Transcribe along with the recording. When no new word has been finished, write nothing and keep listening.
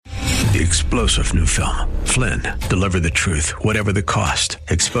the explosive new film, Flynn, Deliver the Truth, Whatever the Cost,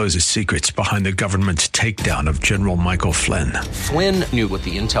 exposes secrets behind the government's takedown of General Michael Flynn. Flynn knew what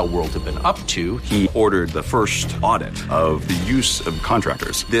the intel world had been up to. He ordered the first audit of the use of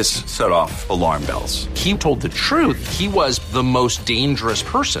contractors. This set off alarm bells. He told the truth. He was the most dangerous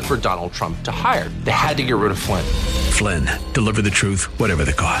person for Donald Trump to hire. They had to get rid of Flynn. Flynn, Deliver the Truth, Whatever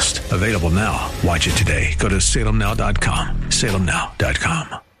the Cost. Available now. Watch it today. Go to salemnow.com.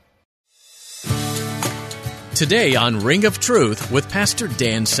 salemnow.com. Today on Ring of Truth with Pastor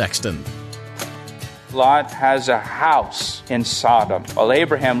Dan Sexton. Lot has a house in Sodom, while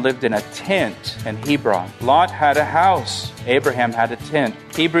Abraham lived in a tent in Hebron. Lot had a house. Abraham had a tent.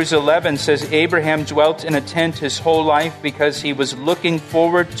 Hebrews 11 says Abraham dwelt in a tent his whole life because he was looking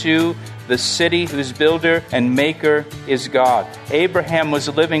forward to the city whose builder and maker is God. Abraham was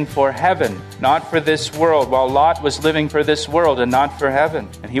living for heaven, not for this world, while Lot was living for this world and not for heaven.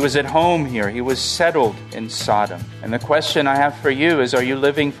 And he was at home here. He was settled in Sodom. And the question I have for you is, are you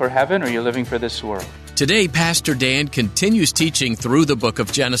living for heaven or are you living for this world? Today, Pastor Dan continues teaching through the book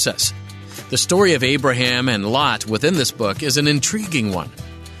of Genesis. The story of Abraham and Lot within this book is an intriguing one.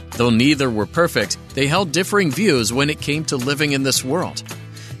 Though neither were perfect, they held differing views when it came to living in this world.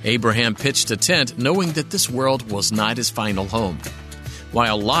 Abraham pitched a tent knowing that this world was not his final home,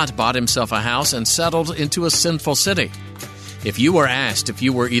 while Lot bought himself a house and settled into a sinful city. If you were asked if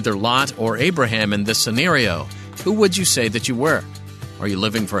you were either Lot or Abraham in this scenario, who would you say that you were? Are you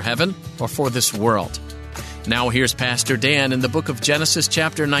living for heaven or for this world? Now here's Pastor Dan in the book of Genesis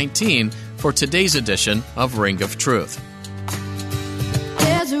chapter 19 for today's edition of Ring of Truth.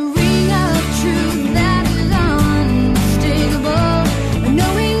 There's a ring of truth that is unmistakable,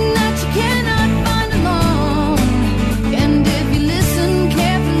 knowing that you cannot find alone. And if you listen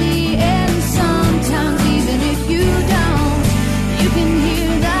carefully, and sometimes even if you don't, you can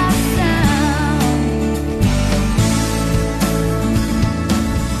hear that sound.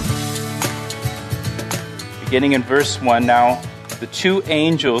 Beginning in verse 1, now the two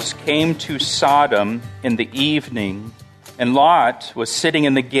angels came to Sodom in the evening, and Lot was sitting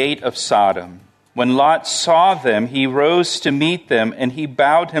in the gate of Sodom. When Lot saw them, he rose to meet them, and he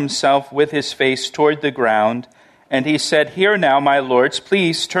bowed himself with his face toward the ground. And he said, "Here now, my lords,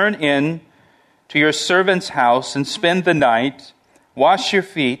 please turn in to your servant's house and spend the night. Wash your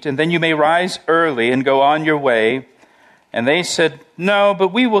feet, and then you may rise early and go on your way." And they said, "No,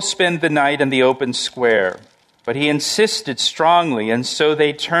 but we will spend the night in the open square." But he insisted strongly, and so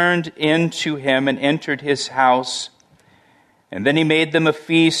they turned in to him and entered his house. And then he made them a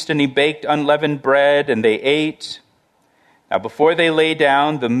feast, and he baked unleavened bread, and they ate. Now before they lay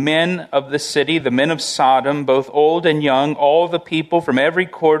down, the men of the city, the men of Sodom, both old and young, all the people from every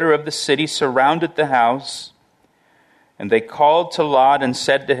quarter of the city surrounded the house. And they called to Lot and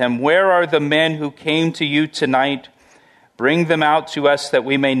said to him, "Where are the men who came to you tonight? Bring them out to us that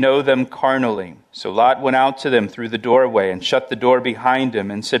we may know them carnally." So Lot went out to them through the doorway and shut the door behind him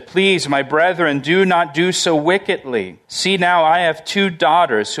and said, "Please, my brethren, do not do so wickedly. See now, I have 2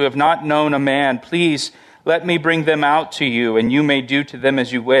 daughters who have not known a man. Please let me bring them out to you, and you may do to them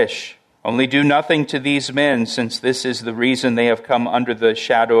as you wish. Only do nothing to these men, since this is the reason they have come under the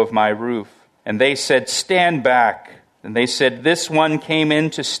shadow of my roof." And they said, "Stand back." And they said, "This one came in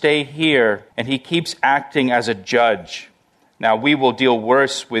to stay here, and he keeps acting as a judge. Now we will deal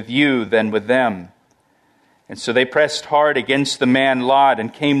worse with you than with them." And so they pressed hard against the man Lot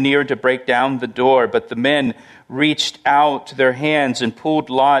and came near to break down the door. But the men reached out their hands and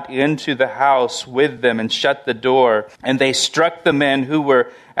pulled Lot into the house with them and shut the door. And they struck the men who were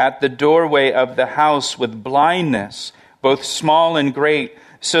at the doorway of the house with blindness, both small and great,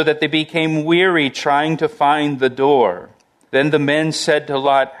 so that they became weary trying to find the door. Then the men said to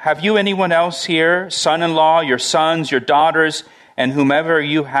Lot, "Have you anyone else here, son-in-law, your sons, your daughters, and whomever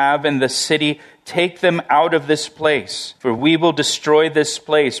you have in the city? Take them out of this place, for we will destroy this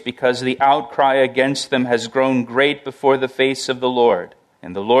place, because the outcry against them has grown great before the face of the Lord,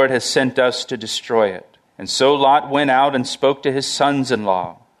 and the Lord has sent us to destroy it." And so Lot went out and spoke to his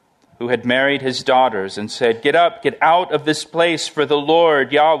sons-in-law, who had married his daughters, and said, "Get up, get out of this place, for the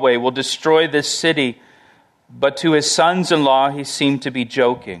Lord, Yahweh, will destroy this city." But to his sons-in-law he seemed to be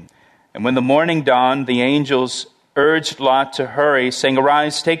joking. And when the morning dawned, the angels urged Lot to hurry, saying,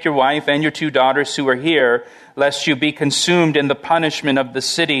 "Arise, take your wife and your 2 daughters who are here, lest you be consumed in the punishment of the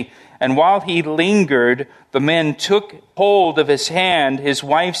city." And while he lingered, the men took hold of his hand, his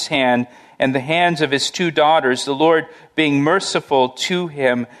wife's hand, and the hands of his 2 daughters, the Lord being merciful to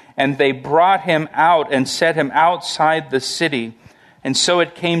him, and they brought him out and set him outside the city. And so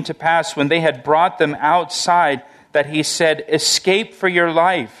it came to pass, when they had brought them outside, that he said, "Escape for your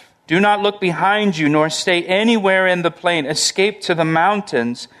life. Do not look behind you, nor stay anywhere in the plain. Escape to the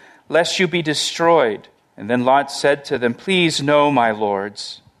mountains, lest you be destroyed." And then Lot said to them, "Please no, my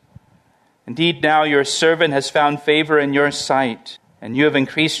lords. Indeed, now your servant has found favor in your sight, and you have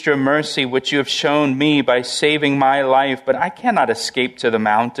increased your mercy, which you have shown me by saving my life. But I cannot escape to the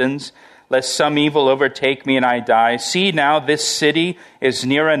mountains, lest some evil overtake me and I die. See now, this city is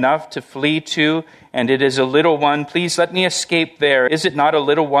near enough to flee to, and it is a little one. Please let me escape there. Is it not a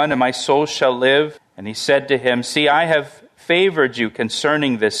little one, and my soul shall live?" And he said to him, "See, I have favored you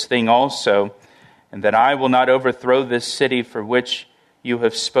concerning this thing also, and that I will not overthrow this city for which you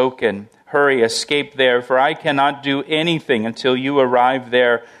have spoken. Hurry, escape there, for I cannot do anything until you arrive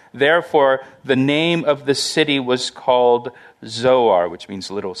there." Therefore, the name of the city was called Zoar, which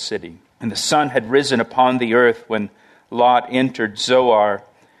means little city. And the sun had risen upon the earth when Lot entered Zoar.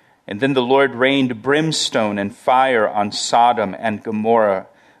 And then the Lord rained brimstone and fire on Sodom and Gomorrah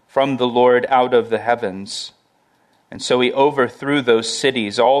from the Lord out of the heavens. And so he overthrew those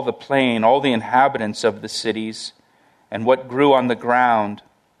cities, all the plain, all the inhabitants of the cities, and what grew on the ground.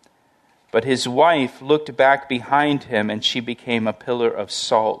 But his wife looked back behind him, and she became a pillar of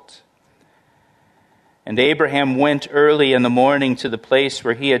salt. And Abraham went early in the morning to the place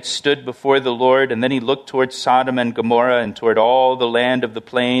where he had stood before the Lord, and then he looked toward Sodom and Gomorrah and toward all the land of the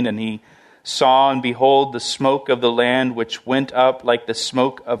plain, and he saw, and behold, the smoke of the land which went up like the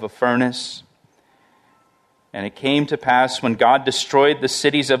smoke of a furnace. And it came to pass, when God destroyed the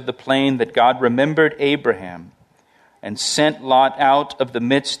cities of the plain, that God remembered Abraham and sent Lot out of the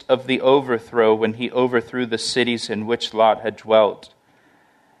midst of the overthrow when he overthrew the cities in which Lot had dwelt.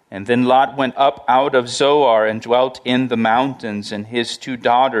 And then Lot went up out of Zoar and dwelt in the mountains, and his 2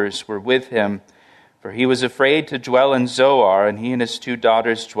 daughters were with him, for he was afraid to dwell in Zoar, and he and his 2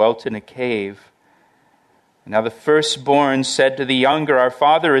 daughters dwelt in a cave. Now the firstborn said to the younger, "Our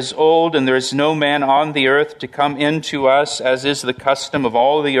father is old, and there is no man on the earth to come in to us, as is the custom of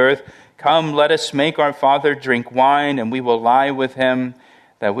all the earth. Come, let us make our father drink wine, and we will lie with him,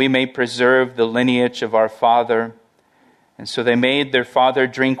 that we may preserve the lineage of our father." And so they made their father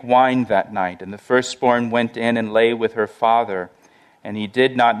drink wine that night. And the firstborn went in and lay with her father. And he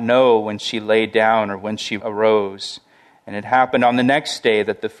did not know when she lay down or when she arose. And it happened on the next day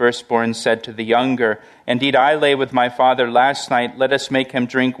that the firstborn said to the younger, "Indeed, I lay with my father last night. Let us make him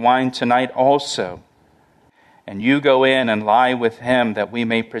drink wine tonight also. And you go in and lie with him, that we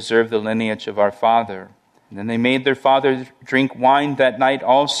may preserve the lineage of our father." And then they made their father drink wine that night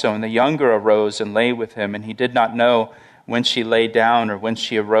also. And the younger arose and lay with him. And he did not know when she lay down or when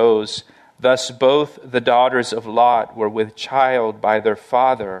she arose. Thus both the daughters of Lot were with child by their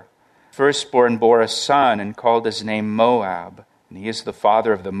father. Firstborn bore a son and called his name Moab. And he is the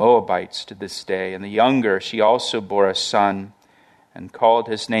father of the Moabites to this day. And the younger, she also bore a son and called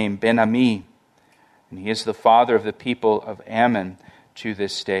his name Ben-Ami. And he is the father of the people of Ammon to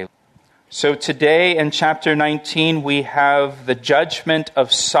this day. So today in chapter 19, we have the judgment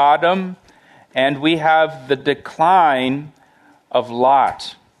of Sodom, and we have the decline of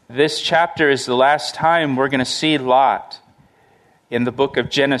Lot. This chapter is the last time we're going to see Lot in the book of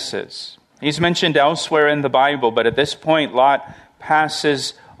Genesis. He's mentioned elsewhere in the Bible, but at this point, Lot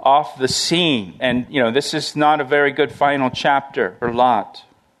passes off the scene. And, this is not a very good final chapter for Lot,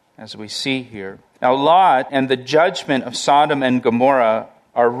 as we see here. Now, Lot and the judgment of Sodom and Gomorrah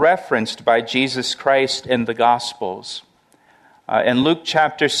are referenced by Jesus Christ in the Gospels. In Luke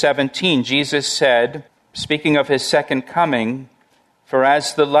chapter 17, Jesus said, speaking of his second coming, "For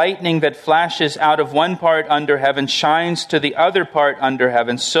as the lightning that flashes out of one part under heaven shines to the other part under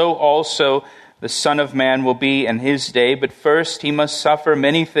heaven, so also the Son of Man will be in his day. But first he must suffer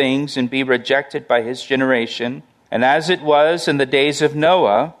many things and be rejected by his generation. And as it was in the days of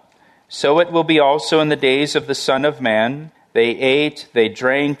Noah, so it will be also in the days of the Son of Man. They ate, they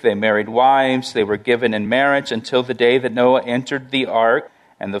drank, they married wives, they were given in marriage until the day that Noah entered the ark,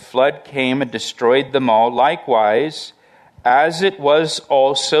 and the flood came and destroyed them all. Likewise, as it was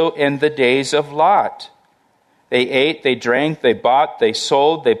also in the days of Lot. They ate, they drank, they bought, they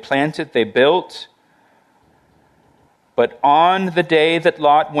sold, they planted, they built. But on the day that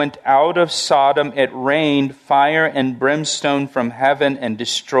Lot went out of Sodom, it rained fire and brimstone from heaven and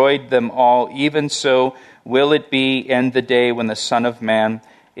destroyed them all. Even so will it be in the day when the Son of Man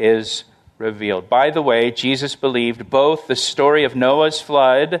is revealed." By the way, Jesus believed both the story of Noah's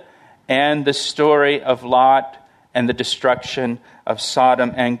flood and the story of Lot and the destruction of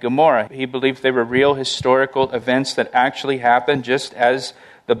Sodom and Gomorrah. He believed they were real historical events that actually happened, just as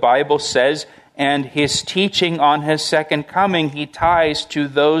the Bible says. And his teaching on his second coming, he ties to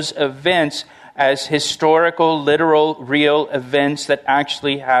those events as historical, literal, real events that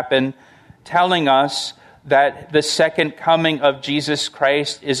actually happen, telling us that the second coming of Jesus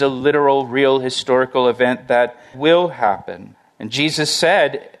Christ is a literal, real, historical event that will happen. And Jesus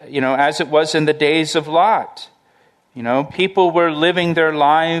said, as it was in the days of Lot, people were living their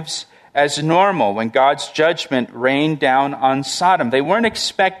lives as normal when God's judgment rained down on Sodom. They weren't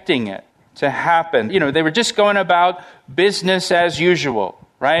expecting it to happen. They were just going about business as usual,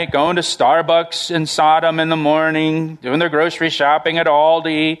 right? Going to Starbucks in Sodom in the morning, doing their grocery shopping at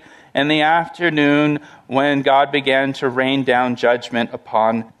Aldi in the afternoon, when God began to rain down judgment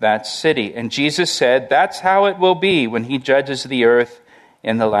upon that city. And Jesus said that's how it will be when he judges the earth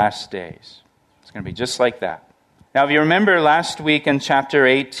in the last days. It's going to be just like that. Now, if you remember last week in chapter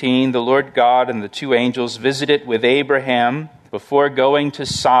 18, the Lord God and the two angels visited with Abraham before going to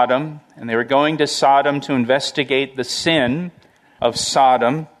Sodom. And they were going to Sodom to investigate the sin of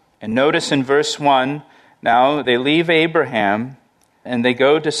Sodom. And notice in verse 1, now they leave Abraham and they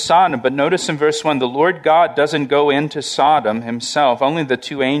go to Sodom. But notice in verse 1, the Lord God doesn't go into Sodom himself. Only the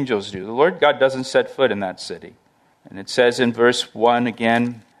two angels do. The Lord God doesn't set foot in that city. And it says in verse 1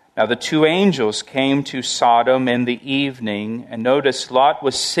 again, now the two angels came to Sodom in the evening. And notice Lot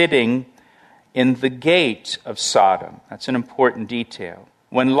was sitting in the gate of Sodom. That's an important detail.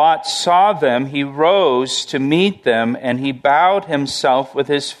 When Lot saw them, he rose to meet them, and he bowed himself with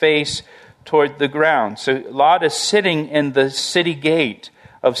his face toward the ground. So Lot is sitting in the city gate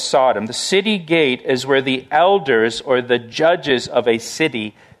of Sodom. The city gate is where the elders or the judges of a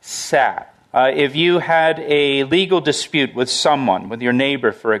city sat. If you had a legal dispute with someone, with your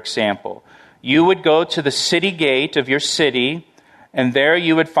neighbor, for example, you would go to the city gate of your city, and there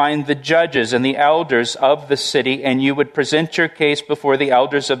you would find the judges and the elders of the city, and you would present your case before the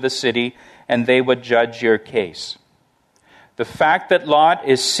elders of the city, and they would judge your case. The fact that Lot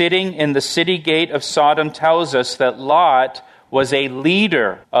is sitting in the city gate of Sodom tells us that Lot was a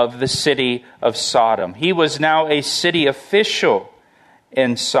leader of the city of Sodom. He was now a city official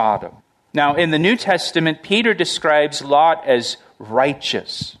in Sodom. Now, in the New Testament, Peter describes Lot as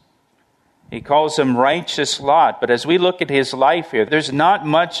righteous. He calls him righteous Lot. But as we look at his life here, there's not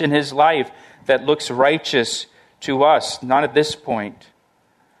much in his life that looks righteous to us, not at this point.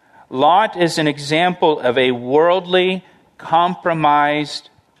 Lot is an example of a worldly, compromised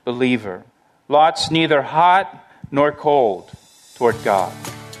believer. Lot's neither hot nor cold toward God.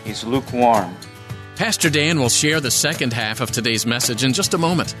 He's lukewarm. Pastor Dan will share the second half of today's message in just a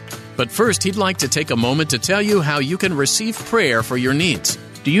moment. But first, he'd like to take a moment to tell you how you can receive prayer for your needs.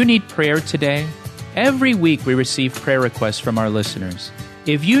 Do you need prayer today? Every week we receive prayer requests from our listeners.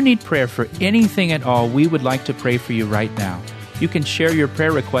 If you need prayer for anything at all, we would like to pray for you right now. You can share your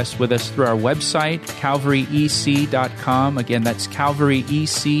prayer requests with us through our website, calvaryec.com. Again, that's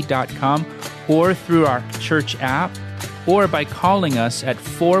calvaryec.com, or through our church app, or by calling us at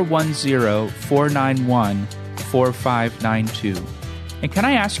 410-491-4592. And can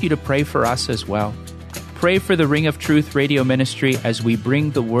I ask you to pray for us as well? Pray for the Ring of Truth radio ministry as we bring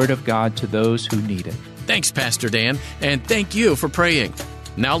the Word of God to those who need it. Thanks, Pastor Dan, and thank you for praying.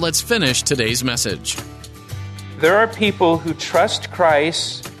 Now let's finish today's message. There are people who trust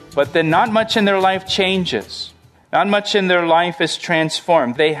Christ, but then not much in their life changes. Not much in their life is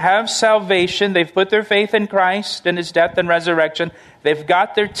transformed. They have salvation. They've put their faith in Christ and His death and resurrection. They've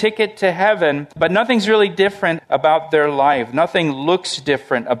got their ticket to heaven, but nothing's really different about their life. Nothing looks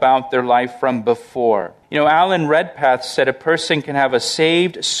different about their life from before. Alan Redpath said a person can have a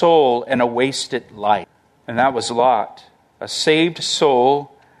saved soul and a wasted life. And that was Lot. A saved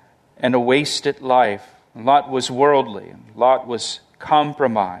soul and a wasted life. Lot was worldly. Lot was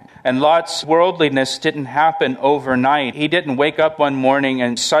compromised. And Lot's worldliness didn't happen overnight. He didn't wake up one morning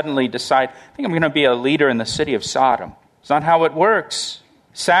and suddenly decide, I think I'm going to be a leader in the city of Sodom. It's not how it works.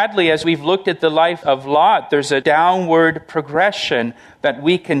 Sadly, as we've looked at the life of Lot, there's a downward progression that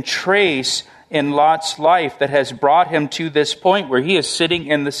we can trace in Lot's life that has brought him to this point where he is sitting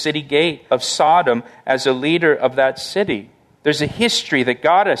in the city gate of Sodom as a leader of that city. There's a history that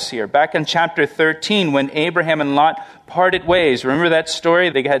got us here. Back in chapter 13, when Abraham and Lot parted ways. Remember that story?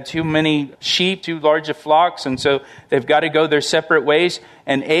 They had too many sheep, too large of flocks, and so they've got to go their separate ways.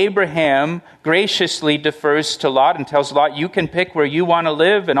 And Abraham graciously defers to Lot and tells Lot, you can pick where you want to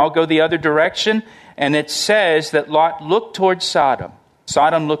live, and I'll go the other direction. And it says that Lot looked towards Sodom.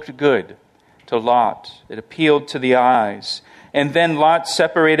 Sodom looked good to Lot. It appealed to the eyes. And then Lot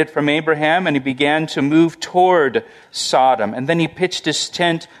separated from Abraham and he began to move toward Sodom. And then he pitched his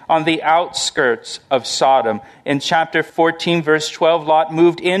tent on the outskirts of Sodom. In chapter 14, verse 12, Lot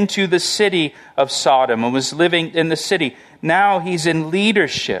moved into the city of Sodom and was living in the city. Now he's in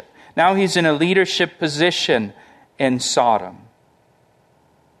leadership. Now he's in a leadership position in Sodom.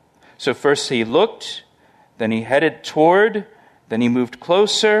 So first he looked, then he headed toward, then he moved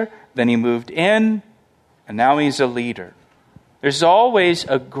closer, then he moved in, and now he's a leader. There's always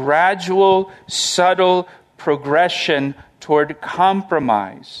a gradual, subtle progression toward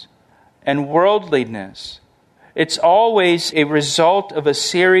compromise and worldliness. It's always a result of a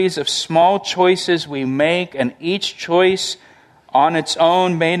series of small choices we make, and each choice on its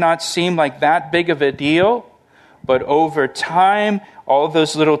own may not seem like that big of a deal, but over time, all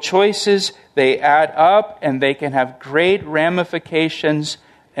those little choices, they add up and they can have great ramifications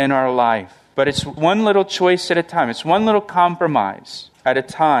in our life. But it's one little choice at a time. It's one little compromise at a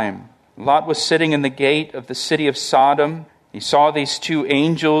time. Lot was sitting in the gate of the city of Sodom. He saw these two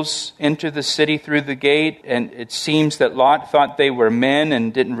angels enter the city through the gate, and it seems that Lot thought they were men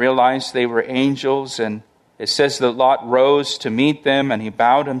and didn't realize they were angels. And it says that Lot rose to meet them, and he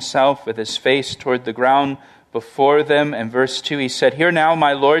bowed himself with his face toward the ground before them. And verse 2, he said, "Here now,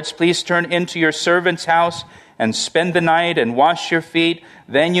 my lords, please turn into your servant's house and spend the night and wash your feet.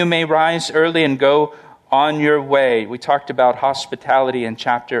 Then you may rise early and go on your way." We talked about hospitality in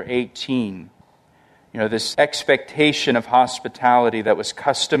chapter 18. This expectation of hospitality that was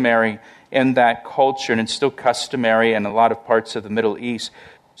customary in that culture, and it's still customary in a lot of parts of the Middle East.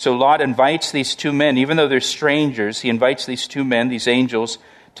 So Lot invites these two men, even though they're strangers, he invites these two men, these angels,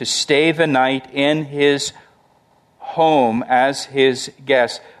 to stay the night in his home as his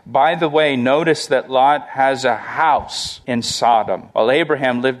guests. By the way, notice that Lot has a house in Sodom, while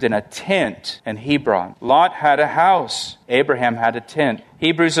Abraham lived in a tent in Hebron. Lot had a house. Abraham had a tent.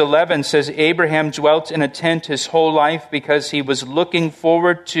 Hebrews 11 says Abraham dwelt in a tent his whole life because he was looking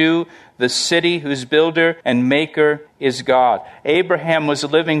forward to the city whose builder and maker is God. Abraham was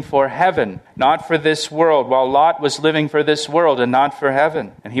living for heaven, not for this world, while Lot was living for this world and not for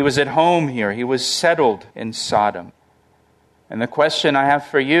heaven. And he was at home here. He was settled in Sodom. And the question I have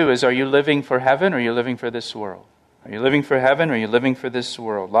for you is, are you living for heaven or are you living for this world? Are you living for heaven or are you living for this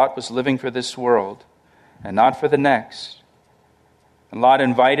world? Lot was living for this world and not for the next. And Lot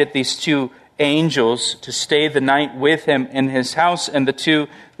invited these two angels to stay the night with him in his house. And the two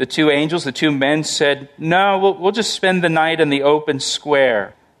angels, the two men said, "No, we'll just spend the night in the open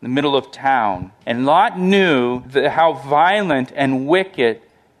square, in the middle of town." And Lot knew how violent and wicked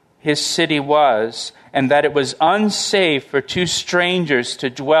his city was, and that it was unsafe for two strangers to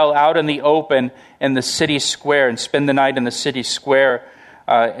dwell out in the open in the city square and spend the night in the city square.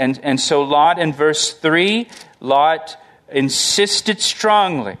 And so Lot, in verse 3, Lot insisted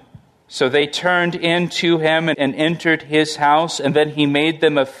strongly. So they turned into him and entered his house, and then he made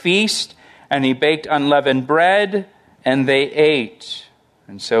them a feast, and he baked unleavened bread, and they ate.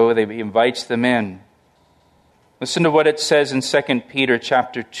 And so he invites them in. Listen to what it says in 2 Peter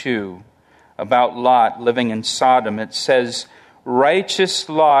chapter 2 about Lot living in Sodom. It says, "Righteous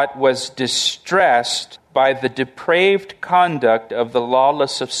Lot was distressed by the depraved conduct of the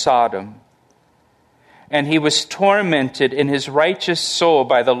lawless of Sodom, and he was tormented in his righteous soul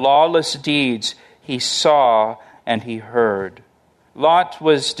by the lawless deeds he saw and he heard." Lot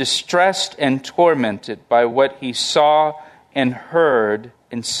was distressed and tormented by what he saw and heard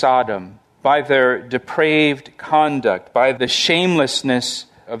in Sodom, by their depraved conduct, by the shamelessness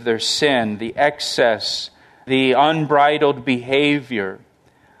of their sin, the excess, the unbridled behavior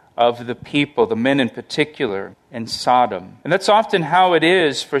of the people, the men in particular, in Sodom. And that's often how it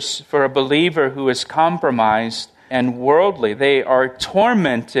is for a believer who is compromised and worldly. They are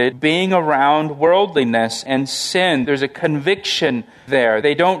tormented being around worldliness and sin. There's a conviction there.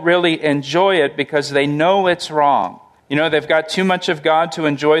 They don't really enjoy it because they know it's wrong. They've got too much of God to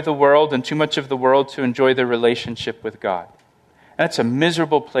enjoy the world and too much of the world to enjoy their relationship with God. And that's a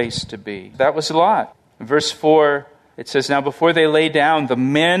miserable place to be. That was Lot. In verse 4, it says, "Now before they lay down, the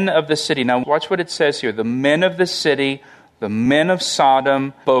men of the city," now watch what it says here, "the men of the city, the men of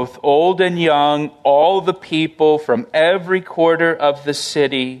Sodom, both old and young, all the people from every quarter of the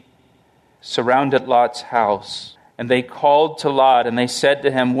city, surrounded Lot's house. And they called to Lot, and they said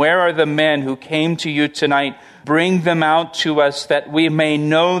to him, 'Where are the men who came to you tonight? Bring them out to us, that we may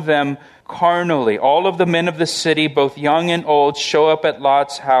know them carnally.' All of the men of the city, both young and old, show up at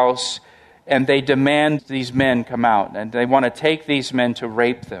Lot's house, and they demand these men come out. And they want to take these men to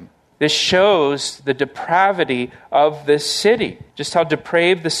rape them." This shows the depravity of this city, just how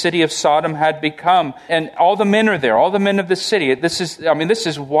depraved the city of Sodom had become. And all the men are there, all the men of the city. This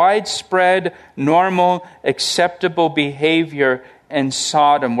is widespread, normal, acceptable behavior in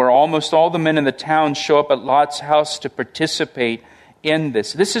Sodom, where almost all the men in the town show up at Lot's house to participate in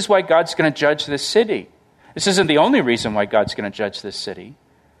this. This is why God's going to judge this city. This isn't the only reason why God's going to judge this city.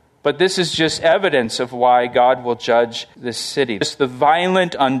 But this is just evidence of why God will judge this city. Just the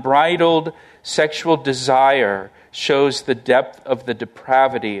violent, unbridled sexual desire shows the depth of the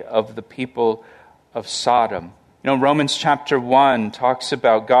depravity of the people of Sodom. Romans chapter 1 talks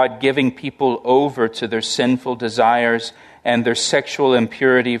about God giving people over to their sinful desires and their sexual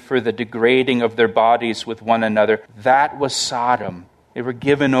impurity for the degrading of their bodies with one another. That was Sodom. They were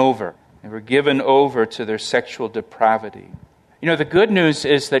given over. They were given over to their sexual depravity. The good news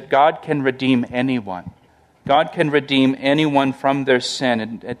is that God can redeem anyone. God can redeem anyone from their sin.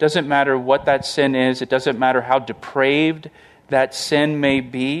 And it doesn't matter what that sin is. It doesn't matter how depraved that sin may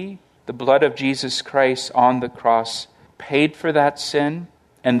be. The blood of Jesus Christ on the cross paid for that sin.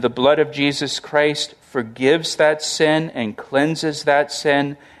 And the blood of Jesus Christ forgives that sin and cleanses that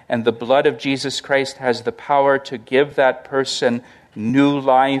sin. And the blood of Jesus Christ has the power to give that person new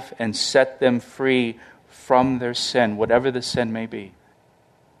life and set them free from their sin, whatever the sin may be.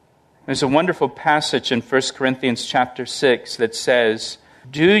 There's a wonderful passage in 1 Corinthians chapter 6 that says,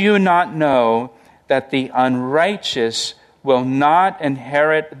 "Do you not know that the unrighteous will not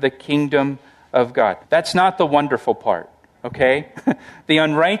inherit the kingdom of God?" That's not the wonderful part, okay? The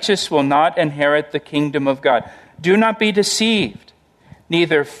unrighteous will not inherit the kingdom of God. Do not be deceived.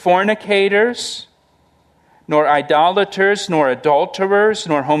 Neither fornicators, nor idolaters, nor adulterers,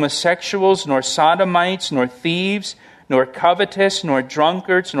 nor homosexuals, nor sodomites, nor thieves, nor covetous, nor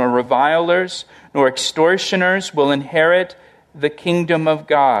drunkards, nor revilers, nor extortioners will inherit the kingdom of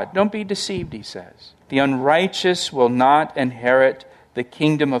God. Don't be deceived, he says. The unrighteous will not inherit the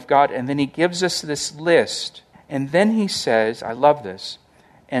kingdom of God. And then he gives us this list. And then he says, I love this,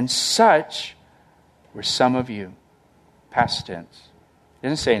 and such were some of you. Past tense. He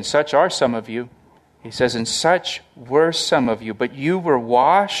doesn't say, and such are some of you. He says, and such were some of you, but you were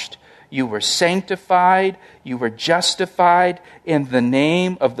washed, you were sanctified, you were justified in the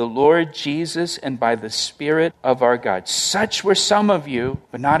name of the Lord Jesus and by the Spirit of our God. Such were some of you,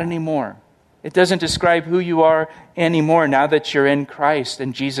 but not anymore. It doesn't describe who you are anymore now that you're in Christ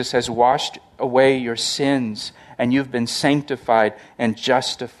and Jesus has washed away your sins and you've been sanctified and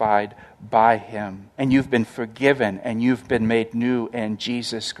justified by Him. And you've been forgiven and you've been made new in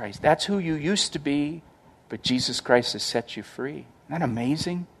Jesus Christ. That's who you used to be, but Jesus Christ has set you free. Isn't that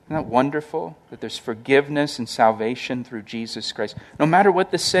amazing? Isn't that wonderful? That there's forgiveness and salvation through Jesus Christ, no matter what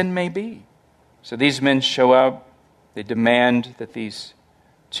the sin may be. So these men show up. They demand that these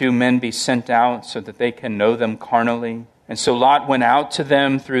two men be sent out so that they can know them carnally. And so Lot went out to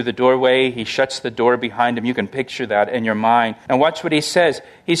them through the doorway. He shuts the door behind him. You can picture that in your mind. And watch what he says.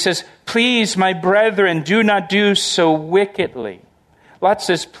 He says, please, my brethren, do not do so wickedly. Lot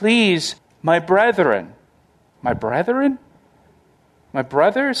says, please, my brethren. My brethren? My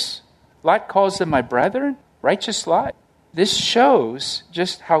brothers? Lot calls them my brethren? Righteous Lot. This shows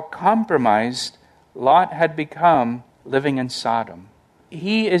just how compromised Lot had become living in Sodom.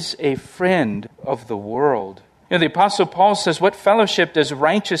 He is a friend of the world. The Apostle Paul says, what fellowship does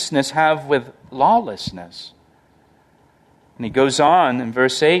righteousness have with lawlessness? And he goes on in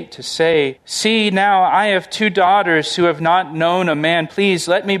verse 8 to say, see, now I have 2 daughters who have not known a man. Please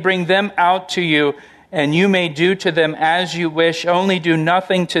let me bring them out to you, and you may do to them as you wish. Only do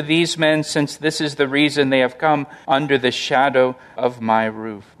nothing to these men, since this is the reason they have come under the shadow of my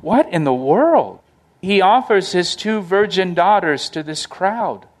roof. What in the world? He offers his 2 virgin daughters to this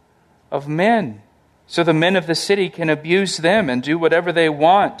crowd of men, so the men of the city can abuse them and do whatever they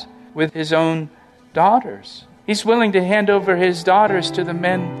want with his own daughters. He's willing to hand over his daughters to the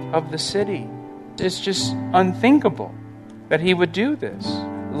men of the city. It's just unthinkable that he would do this.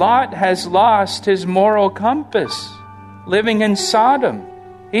 Lot has lost his moral compass, living in Sodom.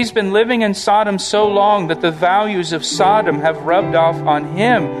 He's been living in Sodom so long that the values of Sodom have rubbed off on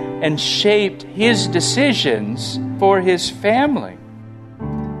him and shaped his decisions for his family.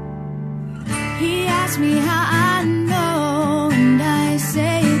 He asked me how I know, and I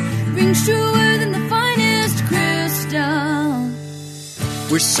say it rings truer than the finest crystal.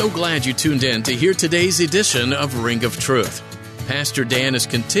 We're so glad you tuned in to hear today's edition of Ring of Truth. Pastor Dan is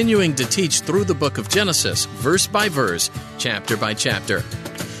continuing to teach through the book of Genesis, verse by verse, chapter by chapter.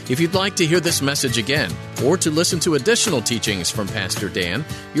 If you'd like to hear this message again, or to listen to additional teachings from Pastor Dan,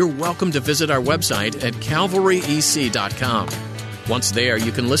 you're welcome to visit our website at calvaryec.com. Once there,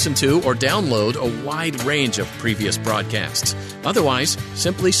 you can listen to or download a wide range of previous broadcasts. Otherwise,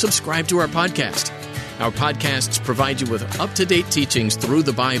 simply subscribe to our podcast. Our podcasts provide you with up-to-date teachings through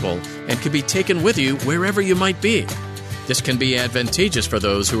the Bible and can be taken with you wherever you might be. This can be advantageous for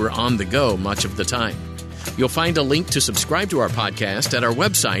those who are on the go much of the time. You'll find a link to subscribe to our podcast at our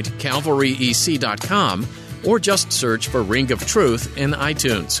website, calvaryec.com, or just search for Ring of Truth in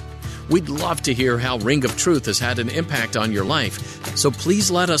iTunes. We'd love to hear how Ring of Truth has had an impact on your life, so please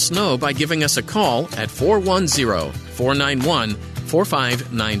let us know by giving us a call at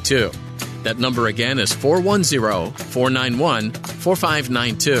 410-491-4592. That number again is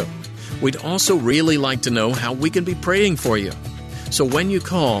 410-491-4592. We'd also really like to know how we can be praying for you. So when you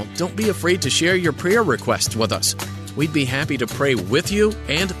call, don't be afraid to share your prayer requests with us. We'd be happy to pray with you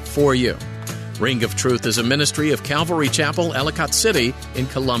and for you. Ring of Truth is a ministry of Calvary Chapel, Ellicott City in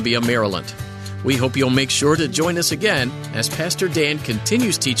Columbia, Maryland. We hope you'll make sure to join us again as Pastor Dan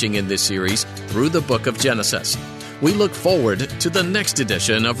continues teaching in this series through the book of Genesis. We look forward to the next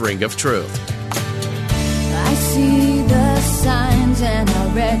edition of Ring of Truth. I see the signs and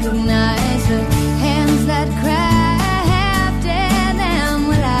I recognize the hands that crafted them.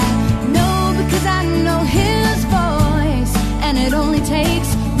 Well, I know because I know His voice, and it only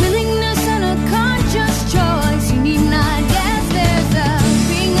takes willingness and a conscious choice. You need not guess, there's a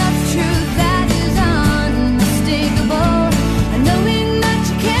ring of truth that is unmistakable, knowing that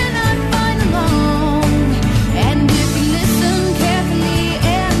you cannot find alone. And if you listen carefully,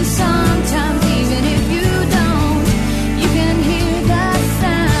 and sometimes even if you don't, you can hear the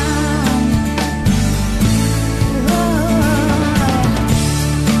sound. Oh.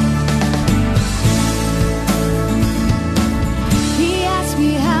 He asked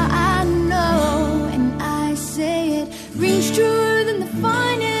me how I know, and I say it rings truer than the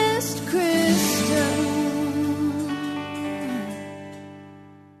finest crystal.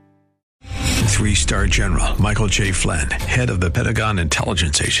 3-star General Michael J. Flynn, head of the Pentagon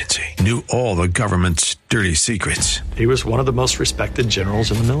Intelligence Agency, knew all the government's dirty secrets. He was one of the most respected generals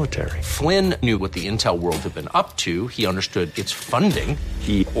in the military. Flynn knew what the intel world had been up to. He understood its funding.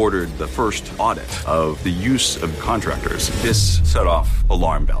 He ordered the first audit of the use of contractors. This set off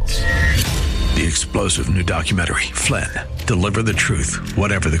alarm bells. The explosive new documentary, Flynn, Deliver the Truth,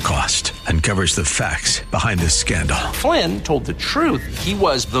 Whatever the Cost, uncovers the facts behind this scandal. Flynn told the truth. He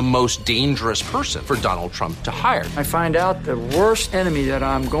was the most dangerous person for Donald Trump to hire. I find out the worst enemy that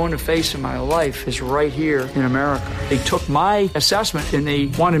I'm going to face in my life is right here in America. They took my assessment and they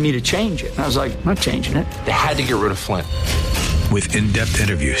wanted me to change it. And I was like, I'm not changing it. They had to get rid of Flynn. With in-depth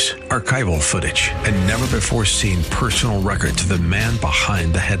interviews, archival footage, and never-before-seen personal records of the man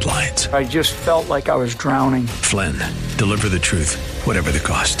behind the headlines. I just felt like I was drowning. Flynn, Deliver the Truth, Whatever the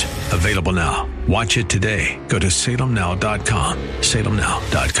Cost. Available now. Watch it today. Go to salemnow.com.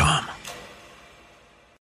 salemnow.com.